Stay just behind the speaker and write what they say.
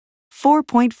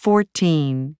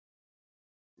4.14.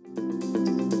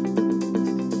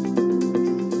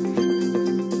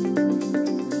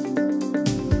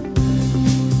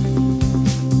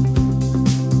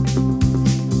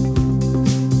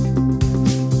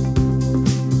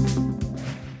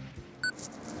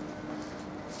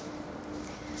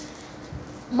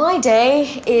 My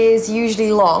day is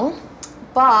usually long,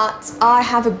 but I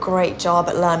have a great job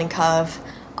at Learning Curve.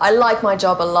 I like my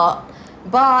job a lot,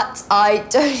 but I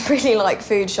don't really like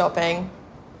food shopping.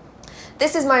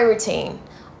 This is my routine.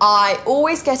 I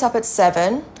always get up at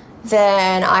 7,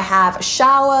 then I have a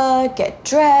shower, get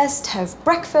dressed, have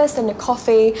breakfast and a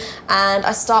coffee, and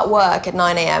I start work at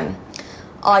 9 a.m.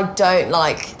 I don't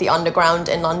like the underground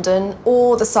in London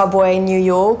or the subway in New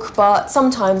York, but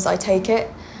sometimes I take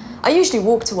it. I usually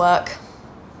walk to work.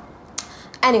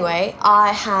 Anyway,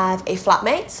 I have a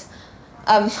flatmate,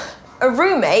 a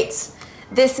roommate.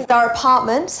 This is our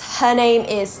apartment. Her name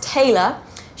is Taylor.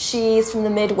 She's from the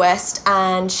Midwest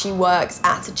and she works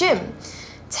at a gym.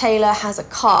 Taylor has a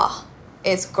car.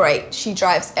 It's great. She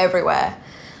drives everywhere.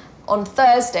 On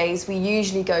Thursdays, we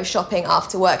usually go shopping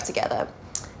after work together.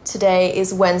 Today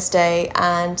is Wednesday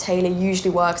and Taylor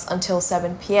usually works until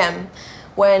 7 p.m.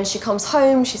 When she comes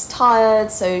home, she's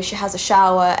tired, so she has a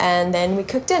shower and then we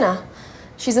cook dinner.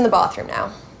 She's in the bathroom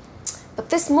now.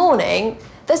 But this morning,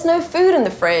 there's no food in the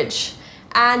fridge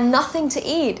and nothing to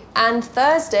eat, and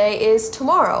Thursday is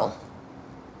tomorrow.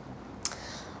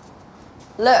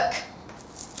 Look,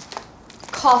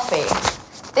 coffee.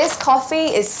 This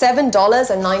coffee is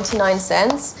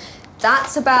 $7.99.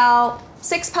 That's about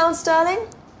 £6 sterling.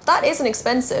 That isn't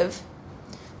expensive.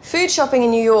 Food shopping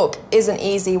in New York isn't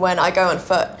easy when I go on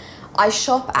foot. I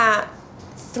shop at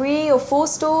 3 or 4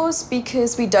 stores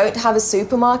because we don't have a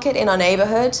supermarket in our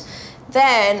neighborhood.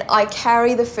 Then I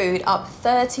carry the food up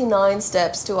 39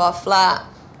 steps to our flat.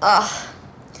 Ugh.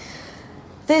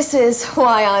 This is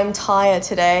why I'm tired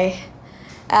today.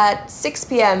 At 6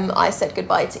 p.m. I said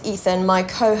goodbye to Ethan, my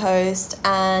co-host,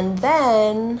 and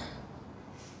then